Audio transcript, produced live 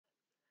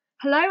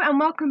Hello and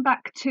welcome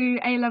back to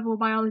A Level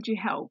Biology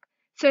Help.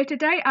 So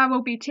today I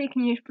will be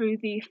taking you through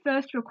the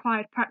first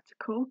required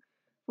practical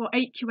for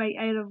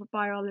AQA A Level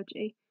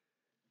Biology,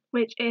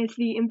 which is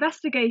the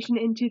investigation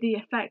into the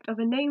effect of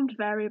a named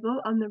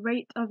variable on the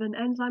rate of an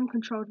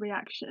enzyme-controlled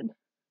reaction.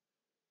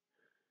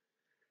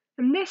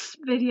 In this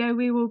video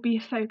we will be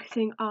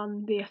focusing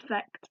on the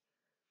effect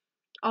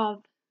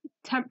of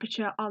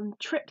temperature on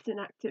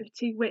trypsin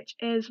activity, which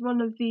is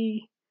one of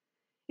the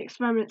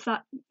experiments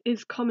that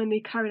is commonly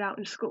carried out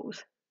in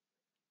schools.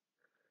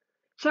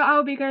 So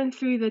I'll be going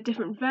through the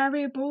different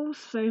variables,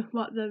 so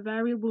what the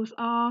variables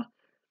are,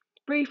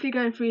 briefly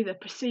going through the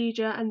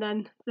procedure and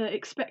then the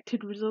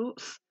expected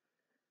results,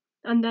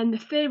 and then the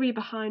theory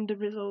behind the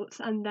results,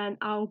 and then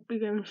I'll be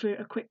going through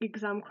a quick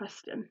exam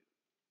question.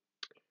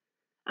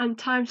 And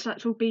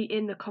timestamps will be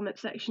in the comment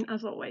section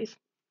as always.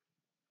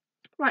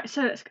 Right,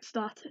 so let's get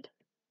started.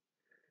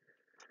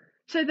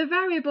 So the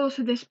variables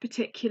for this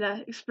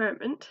particular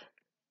experiment,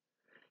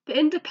 the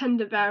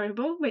independent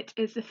variable, which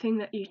is the thing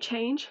that you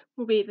change,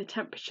 will be the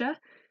temperature.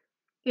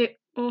 It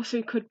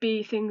also could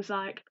be things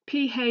like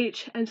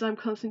pH, enzyme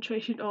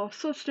concentration, or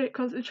substrate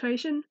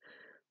concentration,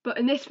 but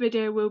in this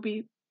video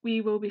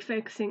we will be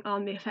focusing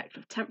on the effect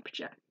of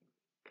temperature.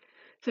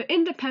 So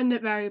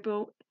independent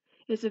variable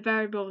is a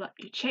variable that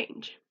you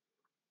change.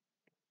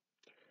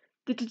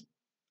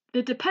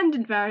 The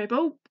dependent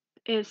variable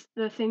is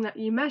the thing that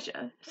you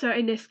measure. So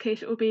in this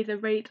case it will be the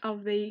rate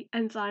of the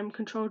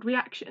enzyme-controlled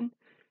reaction,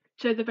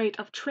 so the rate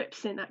of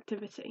trypsin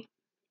activity.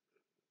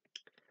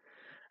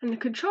 And the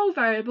control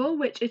variable,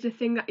 which is a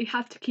thing that you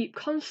have to keep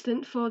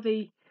constant for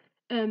the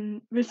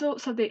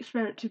results of the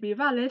experiment to be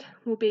valid,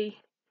 will be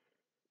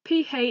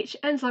pH,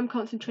 enzyme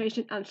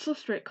concentration, and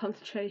substrate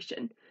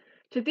concentration.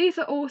 So these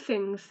are all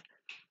things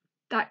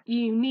that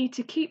you need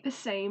to keep the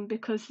same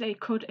because they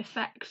could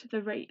affect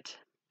the rate.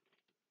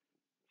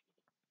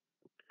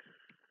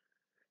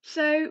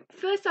 So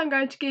first I'm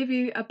going to give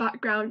you a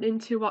background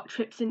into what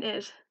trypsin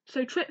is.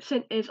 So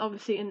trypsin is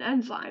obviously an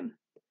enzyme,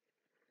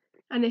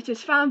 and it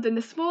is found in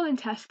the small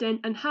intestine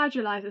and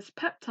hydrolyzes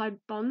peptide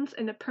bonds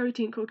in a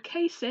protein called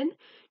casein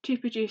to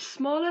produce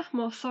smaller,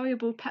 more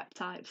soluble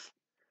peptides.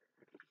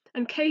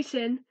 And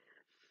casein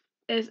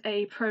is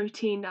a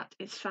protein that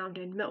is found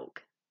in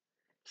milk.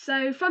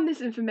 So from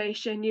this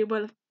information you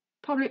will have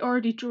probably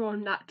already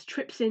drawn that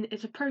trypsin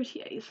is a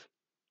protease.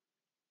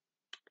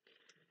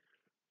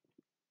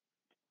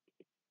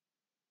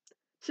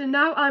 So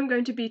now I'm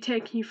going to be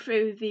taking you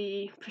through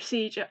the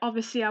procedure.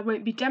 Obviously I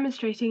won't be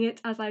demonstrating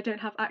it as I don't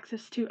have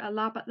access to a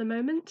lab at the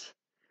moment.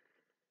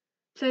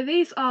 So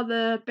these are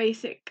the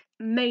basic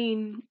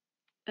main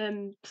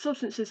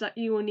substances that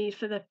you will need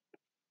for the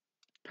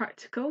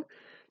practical.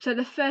 So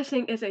the first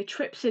thing is a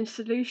trypsin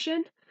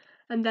solution,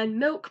 and then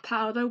milk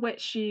powder,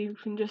 which you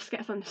can just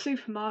get from the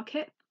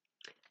supermarket,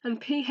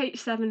 and pH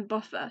 7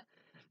 buffer,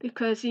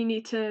 because you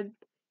need to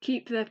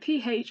keep the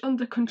pH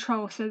under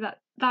control so that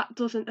that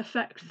doesn't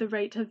affect the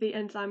rate of the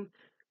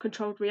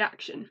enzyme-controlled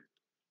reaction.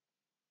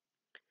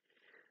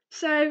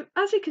 So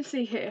as you can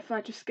see here, if I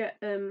just get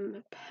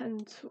a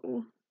pen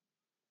tool,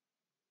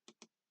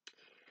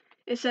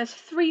 it says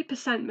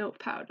 3% milk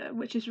powder,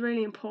 which is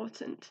really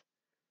important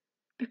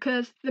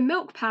because the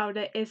milk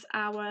powder is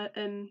our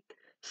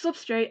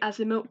substrate, as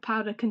the milk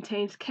powder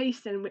contains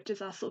casein, which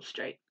is our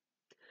substrate.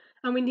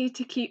 And we need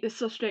to keep the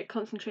substrate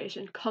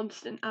concentration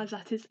constant as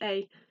that is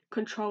a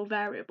control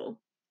variable.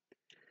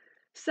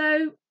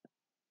 So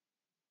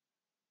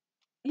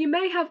you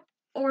may have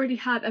already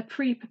had a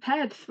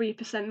pre-prepared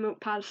 3%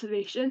 milk powder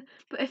solution,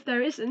 but if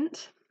there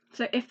isn't,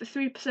 so if the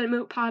 3%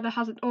 milk powder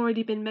hasn't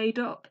already been made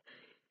up,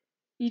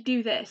 you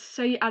do this.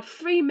 So you add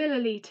 3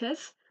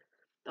 milliliters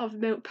of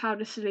milk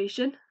powder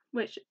solution,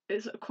 which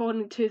is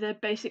according to the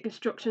basic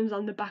instructions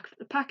on the back of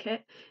the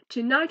packet,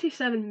 to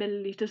 97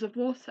 milliliters of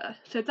water.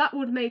 So that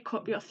would make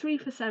up your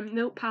 3%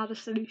 milk powder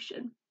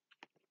solution.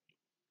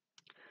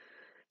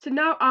 So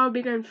now I'll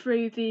be going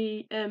through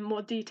the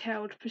more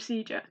detailed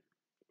procedure.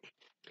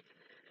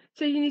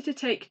 So you need to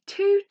take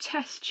 2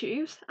 test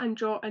tubes and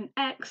draw an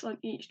X on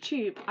each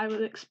tube. I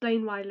will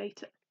explain why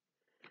later.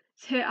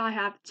 So here I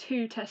have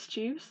 2 test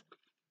tubes.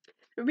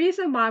 The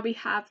reason why we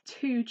have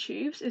 2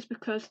 tubes is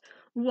because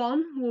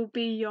one will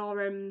be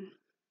your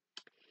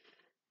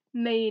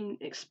main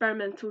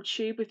experimental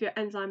tube with your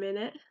enzyme in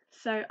it.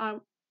 So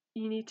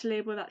you need to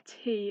label that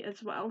T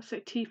as well,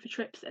 so T for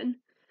trypsin.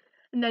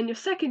 And then your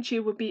second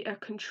tube will be a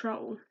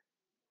control.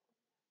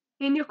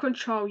 In your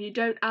control, you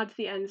don't add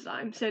the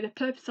enzyme, so the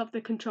purpose of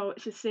the control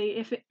is to see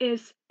if it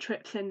is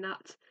trypsin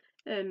that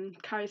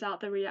carries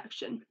out the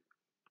reaction.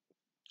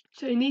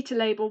 So you need to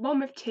label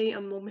one with T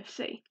and one with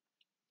C.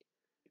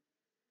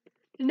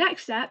 The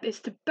next step is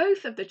to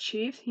both of the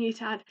tubes, you need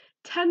to add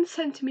 10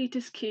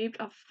 centimeters cubed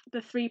of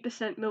the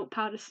 3% milk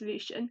powder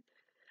solution,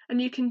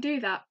 and you can do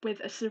that with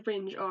a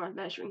syringe or a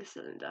measuring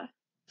cylinder.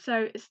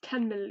 So it's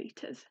 10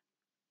 milliliters.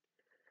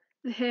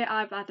 Here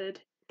I've added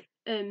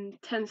 10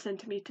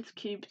 centimeters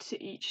cubed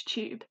to each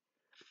tube.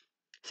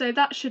 So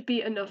that should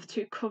be enough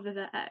to cover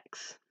the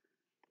X.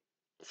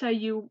 So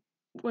you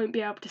won't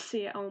be able to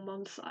see it on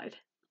one side.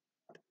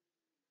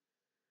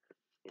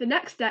 The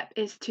next step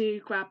is to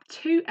grab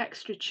 2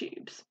 extra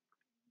tubes.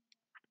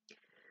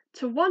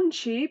 To one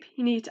tube,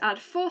 you need to add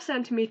 4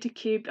 cm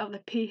cubed of the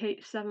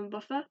pH 7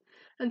 buffer,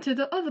 and to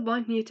the other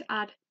one, you need to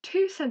add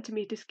 2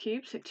 cm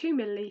cubed, so 2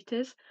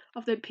 milliliters,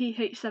 of the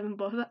pH 7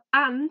 buffer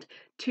and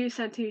 2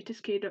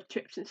 cm cubed of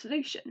trypsin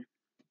solution.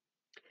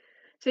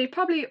 So you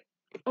probably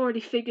already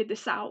figured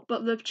this out,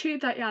 but the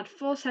tube that you add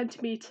 4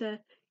 cm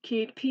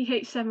cubed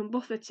pH 7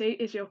 buffer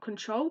to is your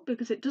control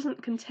because it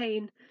doesn't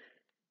contain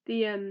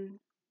the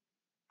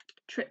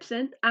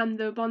trypsin, and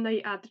the one that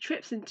you add the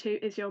trypsin to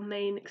is your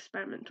main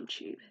experimental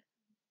tube.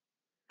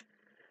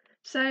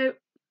 So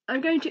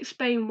I'm going to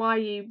explain why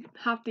you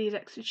have these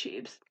extra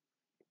tubes.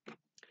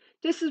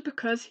 This is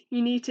because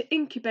you need to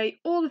incubate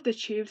all of the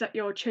tubes at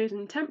your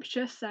chosen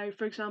temperature, so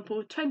for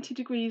example 20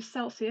 degrees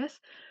Celsius,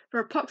 for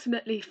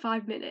approximately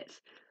 5 minutes.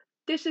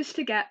 This is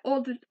to get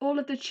all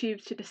of the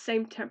tubes to the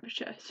same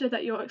temperature so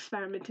that your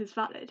experiment is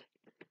valid.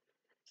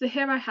 So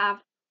here I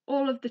have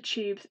all of the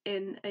tubes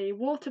in a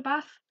water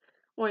bath,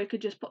 or you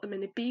could just put them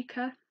in a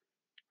beaker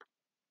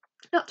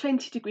at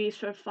 20 degrees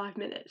for 5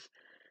 minutes.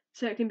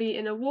 So it can be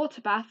in a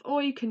water bath,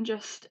 or you can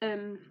just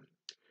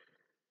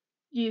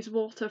use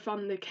water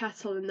from the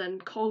kettle and then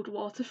cold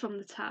water from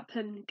the tap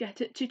and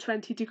get it to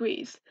 20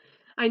 degrees.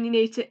 And you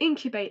need to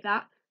incubate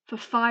that for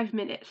 5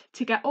 minutes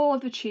to get all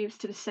of the tubes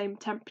to the same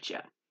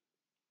temperature.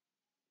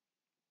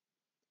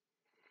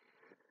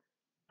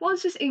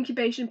 Once this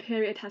incubation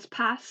period has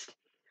passed,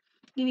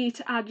 you need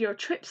to add your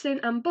trypsin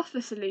and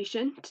buffer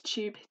solution to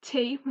tube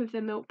T with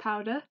the milk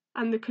powder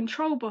and the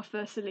control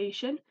buffer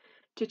solution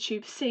to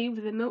tube C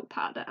with the milk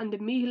powder and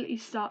immediately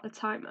start the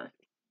timer.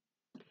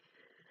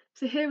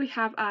 So here we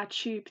have our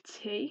tube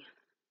T,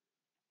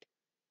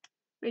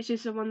 which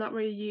is the one that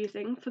we're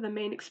using for the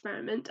main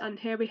experiment, and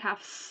here we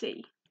have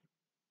C.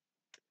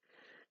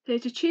 So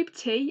to tube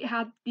T,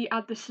 you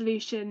add the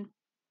solution,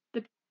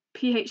 the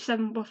pH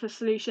 7 buffer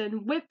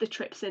solution with the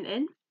trypsin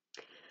in,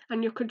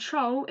 and your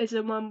control is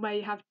the one where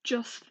you have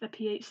just the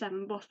pH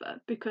 7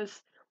 buffer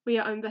because we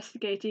are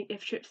investigating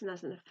if trypsin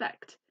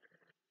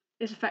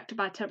is affected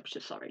by temperature,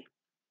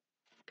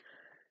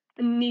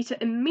 And you need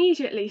to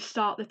immediately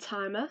start the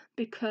timer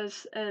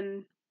because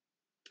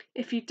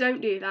if you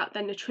don't do that,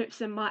 then the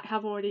trypsin might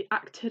have already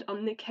acted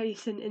on the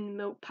casein in the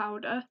milk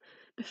powder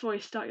before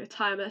you start your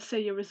timer, so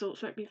your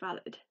results won't be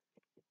valid.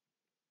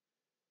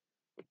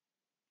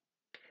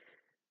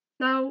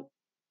 Now,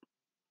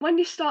 when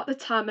you start the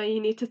timer, you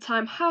need to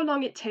time how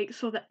long it takes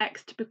for the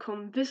X to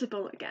become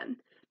visible again,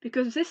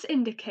 because this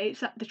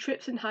indicates that the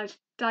trypsin has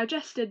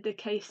digested the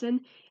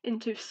casein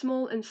into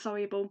small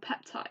insoluble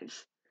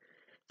peptides.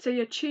 So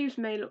your tubes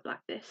may look like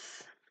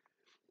this.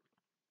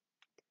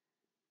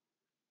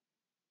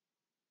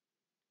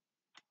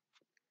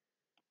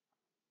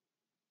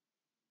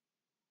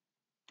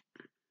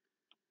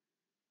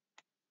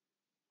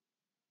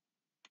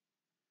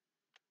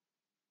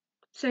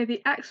 So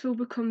the X will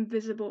become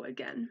visible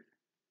again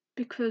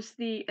because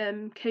the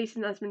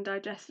casein has been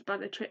digested by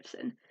the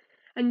trypsin.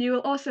 And you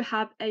will also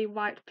have a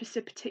white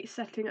precipitate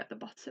setting at the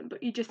bottom,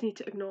 but you just need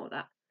to ignore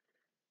that.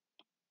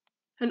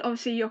 And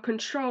obviously your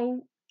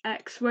control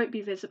X won't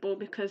be visible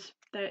because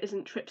there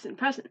isn't trypsin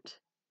present.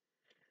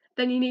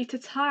 Then you need to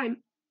time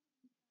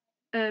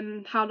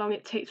how long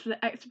it takes for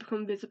the X to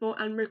become visible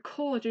and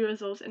record your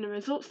results in a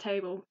results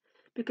table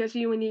because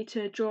you will need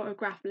to draw a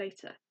graph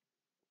later.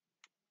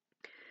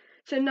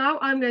 So now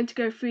I'm going to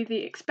go through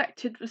the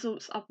expected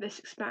results of this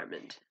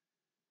experiment.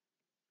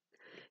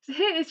 So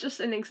here is just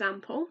an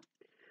example.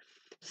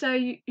 So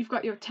you've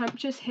got your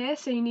temperatures here,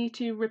 so you need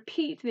to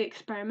repeat the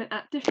experiment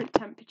at different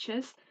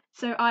temperatures.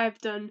 So I have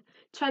done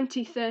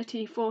 20,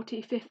 30,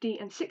 40, 50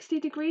 and 60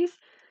 degrees,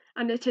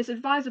 and it is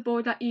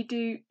advisable that you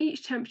do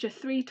each temperature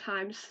 3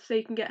 times so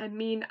you can get a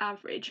mean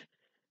average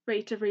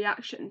rate of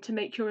reaction to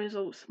make your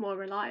results more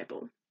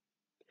reliable.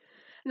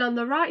 And on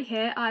the right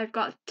here, I've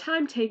got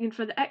time taken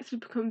for the X to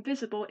become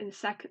visible in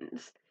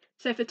seconds.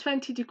 So for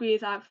 20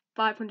 degrees, I have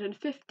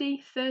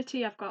 550,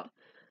 30, I've got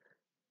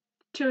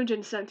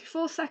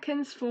 274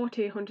 seconds,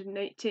 40,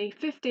 180,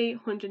 50,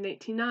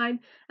 189,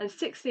 and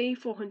 60,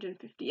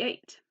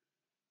 458.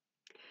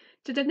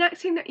 So the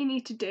next thing that you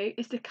need to do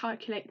is to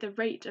calculate the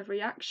rate of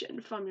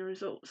reaction from your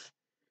results.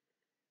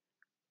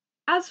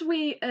 As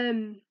we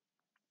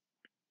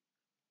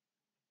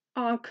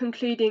are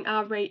concluding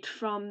our rate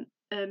from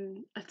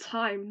a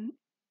time,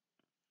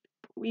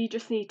 we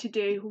just need to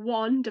do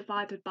 1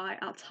 divided by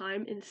our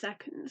time in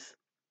seconds.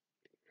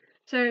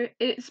 So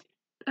it's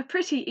a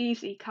pretty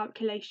easy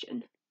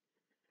calculation.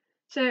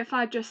 So if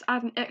I just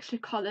add an extra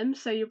column,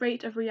 so your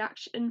rate of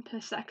reaction per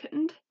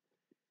second,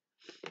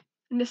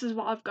 and this is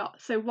what I've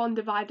got. So 1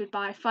 divided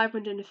by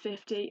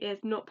 550 is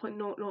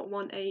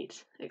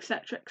 0.0018,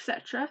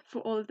 etc., for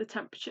all of the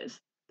temperatures.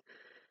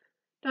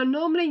 Now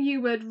normally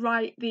you would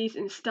write these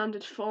in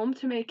standard form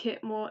to make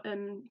it more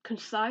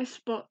concise,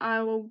 but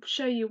I will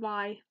show you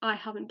why I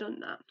haven't done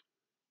that.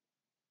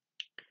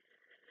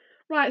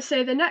 Right,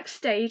 so the next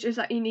stage is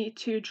that you need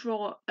to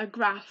draw a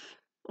graph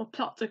or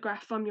plot the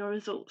graph from your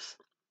results.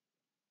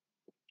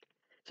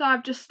 So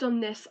I've just done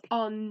this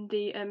on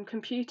the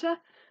computer,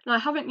 and I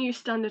haven't used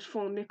standard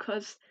form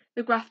because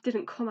the graph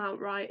didn't come out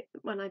right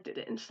when I did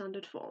it in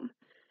standard form.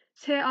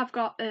 So here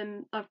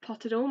I've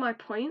plotted all my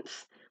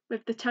points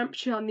with the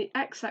temperature on the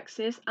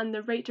x-axis and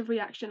the rate of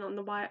reaction on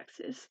the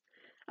y-axis.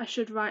 I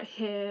should write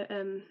here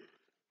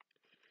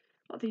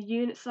what the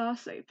units are,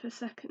 so per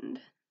second.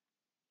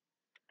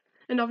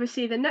 And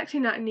obviously the next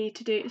thing that I need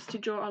to do is to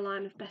draw a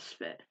line of best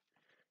fit.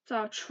 So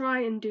I'll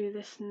try and do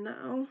this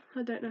now.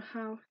 I don't know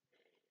how.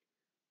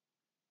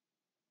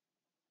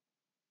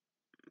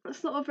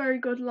 That's not a very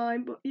good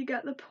line, but you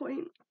get the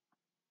point.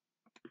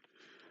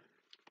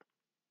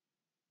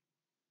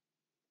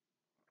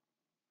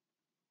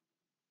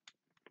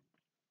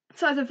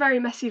 So it's a very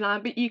messy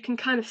line, but you can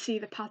kind of see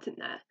the pattern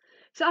there.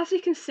 So as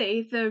you can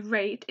see, the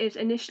rate is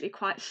initially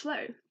quite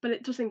slow, but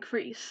it does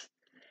increase.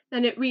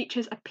 Then it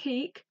reaches a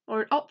peak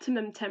or an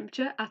optimum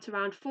temperature at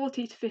around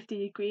 40 to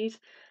 50 degrees,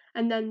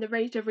 and then the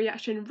rate of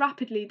reaction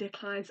rapidly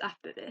declines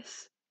after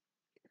this.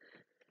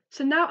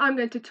 So now I'm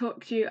going to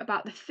talk to you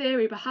about the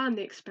theory behind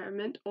the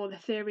experiment, or the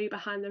theory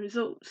behind the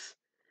results.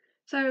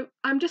 So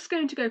I'm just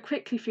going to go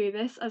quickly through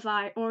this, as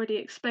I already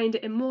explained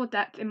it in more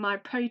depth in my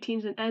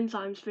proteins and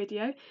enzymes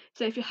video,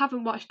 so if you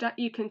haven't watched that,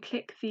 you can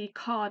click the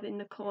card in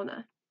the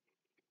corner.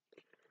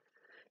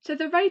 So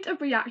the rate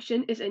of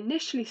reaction is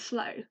initially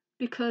slow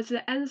because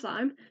the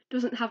enzyme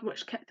doesn't have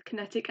much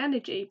kinetic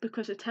energy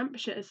because the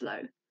temperature is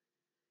low.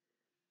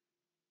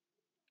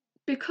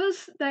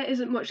 Because there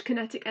isn't much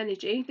kinetic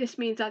energy, this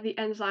means that the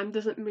enzyme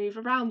doesn't move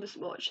around as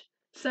much.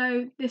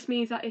 So this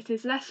means that it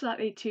is less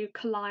likely to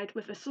collide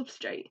with a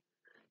substrate.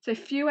 So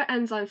fewer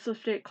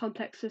enzyme-substrate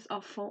complexes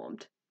are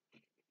formed.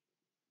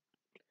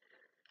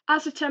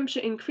 As the temperature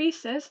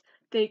increases,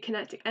 the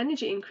kinetic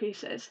energy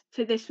increases.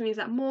 So this means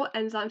that more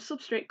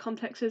enzyme-substrate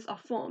complexes are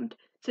formed,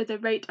 so the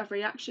rate of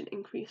reaction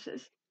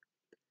increases.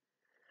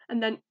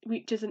 And then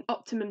reaches an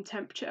optimum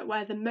temperature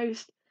where the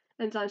most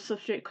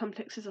enzyme-substrate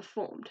complexes are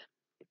formed.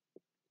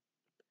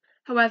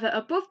 However,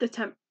 above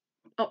the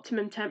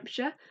optimum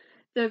temperature,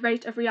 the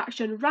rate of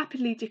reaction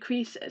rapidly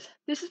decreases.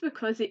 This is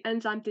because the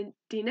enzyme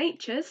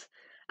denatures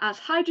as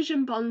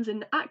hydrogen bonds in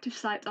the active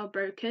site are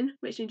broken,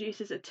 which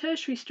induces a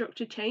tertiary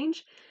structure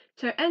change,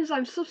 so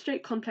enzyme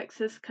substrate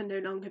complexes can no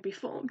longer be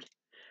formed.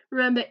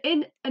 Remember,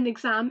 in an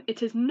exam,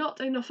 it is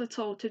not enough at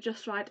all to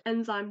just write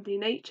enzyme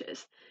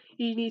denatures.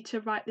 You need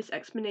to write this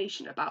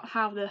explanation about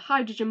how the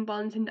hydrogen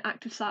bonds in the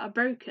active site are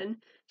broken,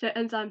 so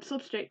enzyme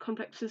substrate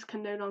complexes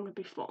can no longer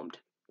be formed.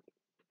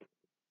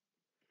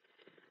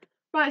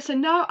 Right, so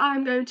now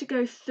I'm going to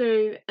go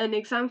through an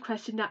exam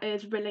question that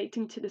is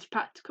relating to this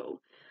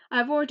practical.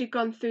 I've already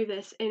gone through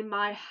this in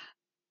my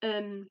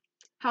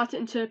how to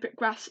interpret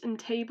graphs and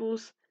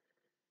tables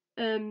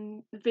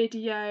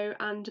video,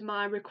 and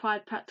my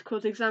required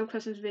practicals exam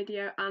questions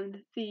video,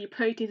 and the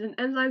proteins and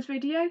enzymes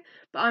video,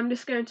 but I'm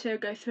just going to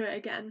go through it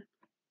again.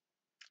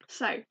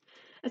 So,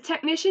 a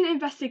technician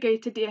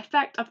investigated the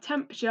effect of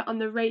temperature on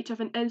the rate of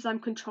an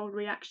enzyme-controlled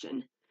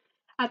reaction.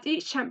 At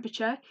each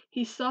temperature,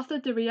 he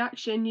started the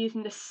reaction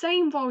using the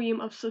same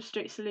volume of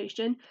substrate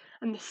solution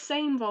and the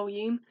same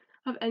volume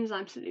of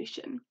enzyme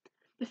solution.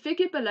 The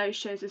figure below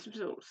shows his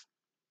results.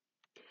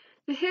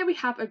 So here we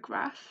have a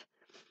graph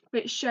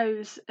which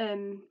shows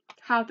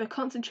how the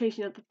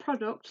concentration of the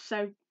product,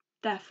 so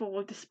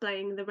therefore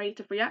displaying the rate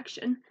of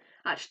reaction,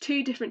 at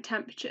two different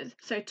temperatures,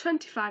 so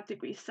 25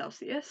 degrees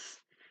Celsius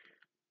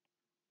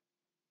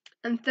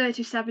and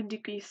 37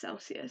 degrees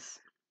Celsius.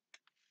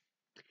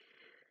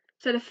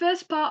 So the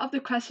first part of the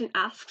question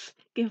asks,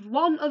 give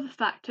one other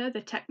factor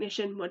the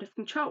technician would have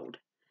controlled.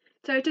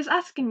 So it is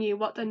asking you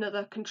what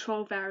another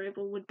control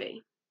variable would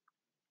be.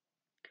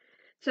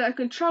 So a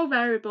control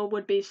variable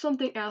would be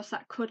something else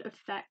that could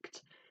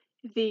affect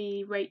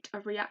the rate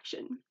of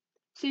reaction.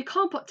 So you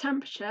can't put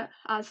temperature,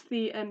 as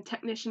the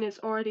technician is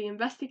already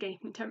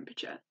investigating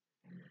temperature.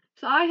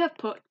 So I have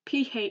put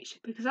pH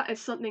because that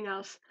is something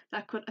else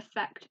that could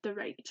affect the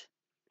rate.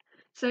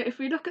 So if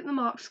we look at the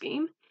mark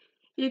scheme,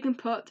 you can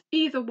put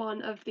either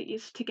one of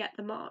these to get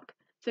the mark.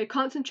 So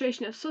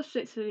concentration of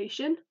substrate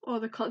solution, or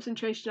the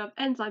concentration of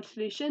enzyme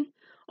solution,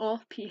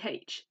 or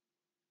pH.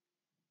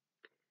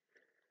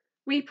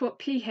 We put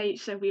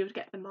pH, so we would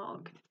get the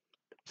mark.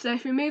 So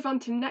if we move on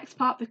to the next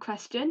part of the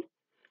question,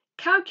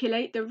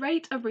 calculate the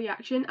rate of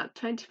reaction at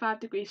 25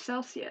 degrees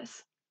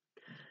Celsius.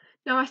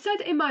 Now I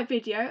said in my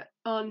video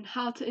on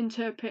how to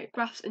interpret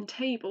graphs and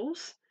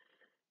tables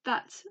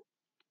that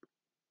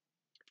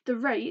the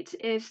rate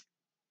is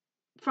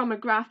from a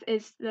graph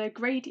is the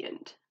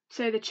gradient,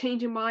 so the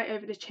change in y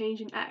over the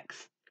change in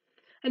x.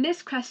 And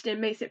this question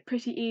makes it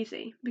pretty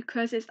easy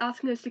because it's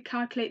asking us to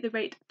calculate the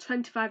rate at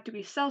 25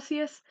 degrees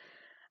Celsius,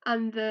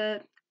 and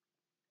the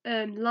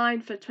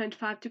line for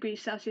 25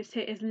 degrees Celsius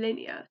here is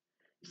linear.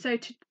 So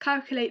to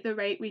calculate the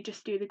rate, we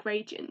just do the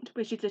gradient,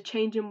 which is the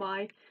change in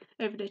y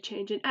over the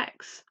change in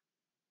x.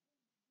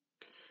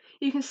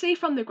 You can see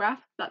from the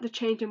graph that the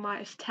change in y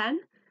is 10,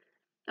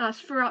 as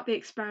throughout the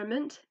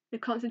experiment, the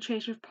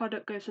concentration of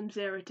product goes from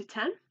 0 to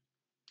 10,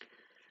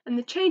 and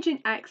the change in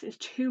x is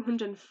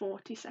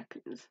 240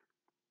 seconds.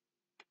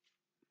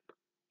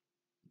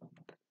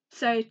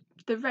 So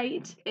the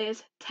rate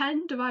is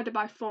 10 divided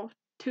by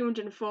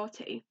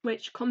 240,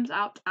 which comes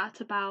out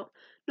at about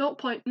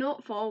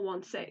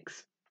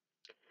 0.0416.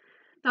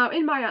 Now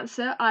in my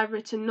answer I've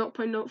written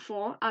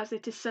 0.04 as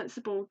it is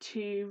sensible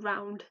to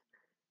round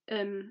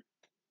your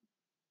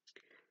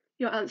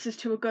answers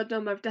to a good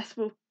number of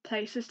decimal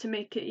places to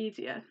make it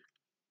easier.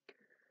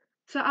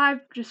 So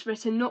I've just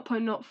written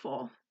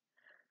 0.04.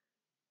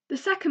 The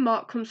second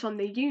mark comes from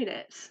the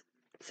units.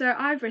 So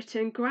I've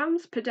written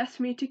grams per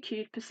decimeter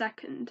cubed per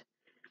second,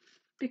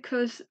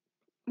 because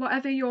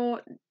whichever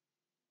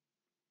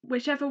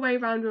way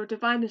round you're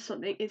dividing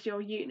something is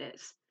your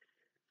units.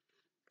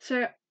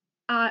 So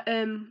our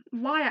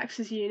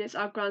y-axis units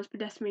are grams per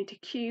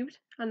decimeter cubed,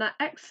 and our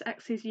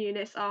x-axis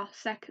units are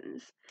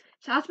seconds.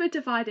 So as we're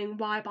dividing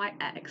y by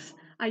x,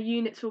 our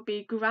units will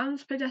be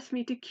grams per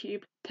decimeter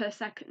cubed per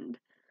second,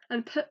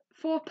 and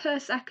for per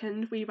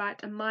second we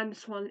write a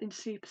 -1 in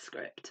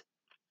superscript.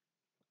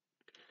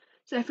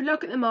 So if we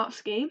look at the mark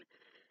scheme,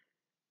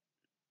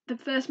 the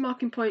first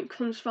marking point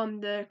comes from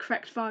the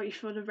correct value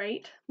for the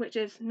rate, which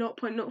is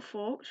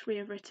 0.04, which we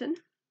have written.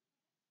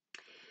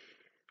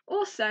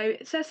 Also,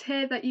 it says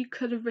here that you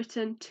could have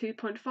written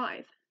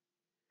 2.5.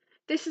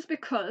 This is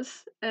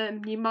because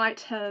you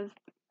might have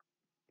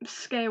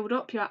scaled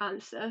up your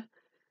answer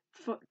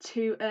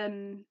to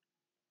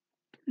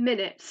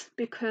minutes,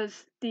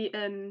 because the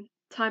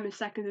time in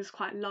seconds is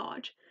quite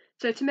large.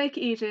 So to make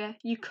it easier,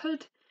 you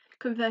could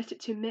convert it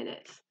to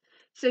minutes.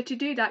 So to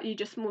do that, you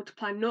just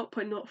multiply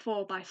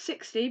 0.04 by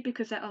 60,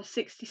 because there are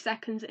 60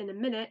 seconds in a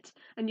minute,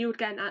 and you would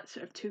get an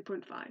answer of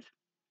 2.5.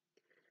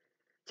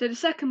 So the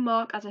second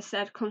mark, as I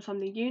said, comes from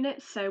the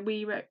units. So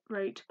we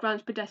wrote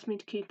grams per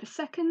decimeter cubed per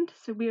second,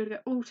 so we would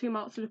get all 2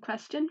 marks of the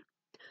question.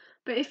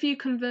 But if you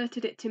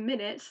converted it to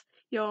minutes,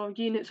 your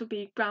units would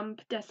be gram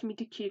per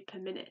decimeter cubed per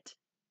minute.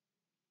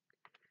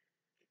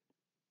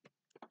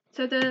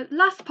 So the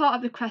last part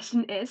of the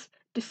question is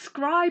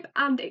describe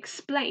and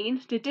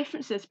explain the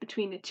differences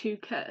between the two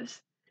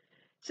curves.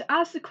 So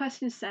as the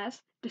question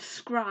says,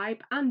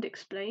 describe and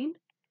explain,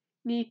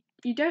 you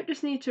don't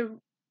just need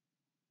to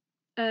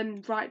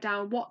write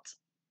down what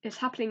is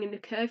happening in the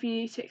curve,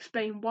 you need to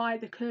explain why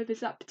the curve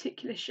is that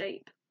particular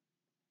shape.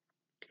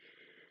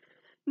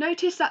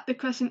 Notice that the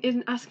question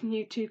isn't asking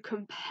you to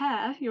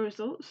compare your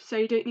results, so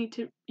you don't need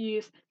to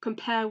use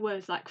compare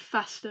words like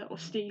faster or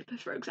steeper,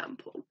 for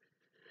example.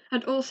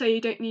 And also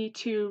you don't need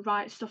to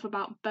write stuff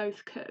about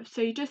both curves,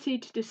 so you just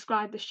need to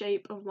describe the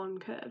shape of one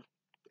curve.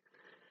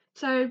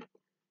 So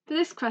for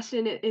this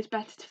question, it is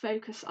better to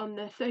focus on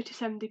the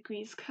 37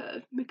 degrees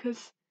curve,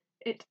 because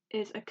it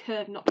is a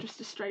curve, not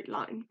just a straight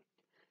line.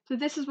 So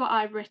this is what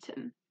I've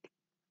written.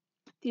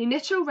 The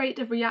initial rate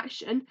of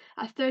reaction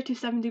at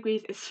 37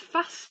 degrees is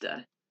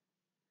faster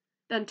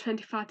than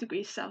 25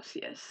 degrees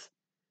Celsius.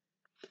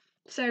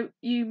 So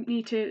you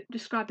need to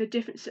describe the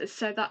differences,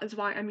 so that is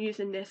why I'm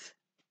using this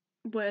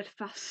word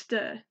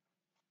faster,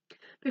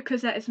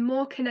 because there is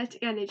more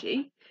kinetic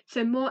energy,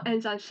 so more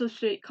enzyme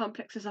substrate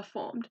complexes are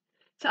formed.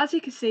 So as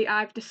you can see,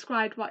 I've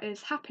described what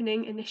is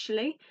happening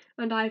initially,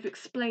 and I've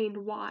explained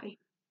why.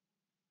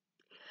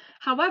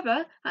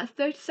 However, at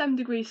 37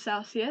 degrees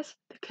Celsius,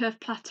 the curve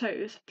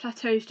plateaus.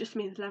 Plateaus just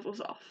means levels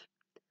off.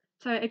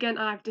 So again,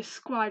 I've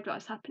described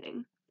what's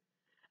happening.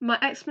 My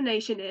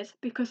explanation is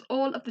because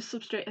all of the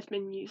substrate has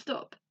been used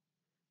up.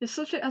 The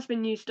substrate has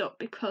been used up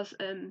because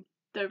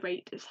the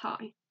rate is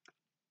high.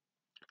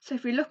 So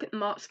if we look at the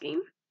mark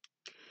scheme,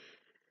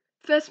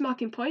 first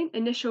marking point,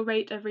 initial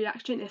rate of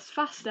reaction is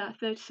faster at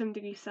 37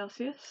 degrees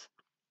Celsius.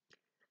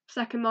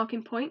 Second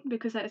marking point,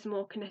 because there is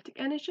more kinetic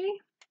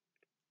energy.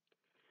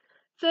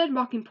 Third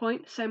marking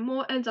point, so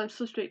more enzyme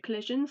substrate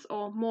collisions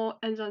or more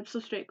enzyme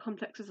substrate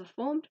complexes are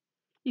formed.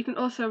 You can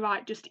also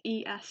write just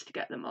ES to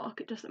get the mark,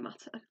 it doesn't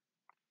matter.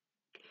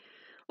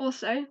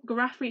 Also,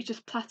 graph reaches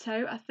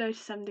plateau at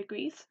 37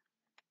 degrees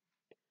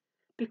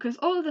because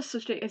all of the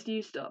substrate is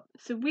used up,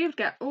 so we would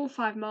get all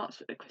 5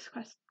 marks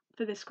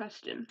for this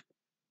question.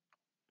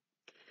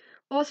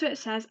 Also, it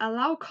says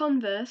allow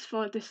converse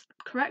for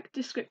correct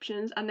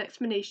descriptions and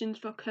explanations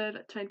for curve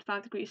at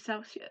 25 degrees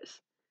Celsius.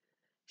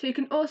 So you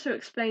can also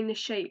explain the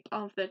shape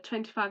of the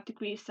 25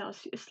 degrees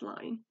Celsius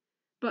line,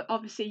 but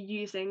obviously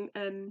using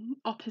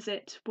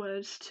opposite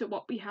words to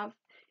what we have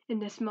in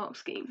this mark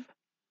scheme.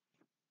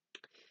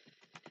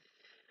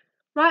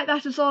 Right,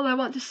 that is all I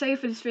want to say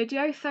for this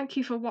video. Thank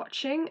you for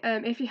watching.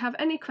 If you have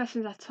any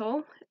questions at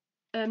all,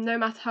 no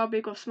matter how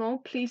big or small,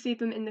 please leave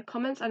them in the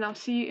comments, and I'll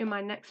see you in my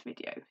next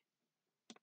video.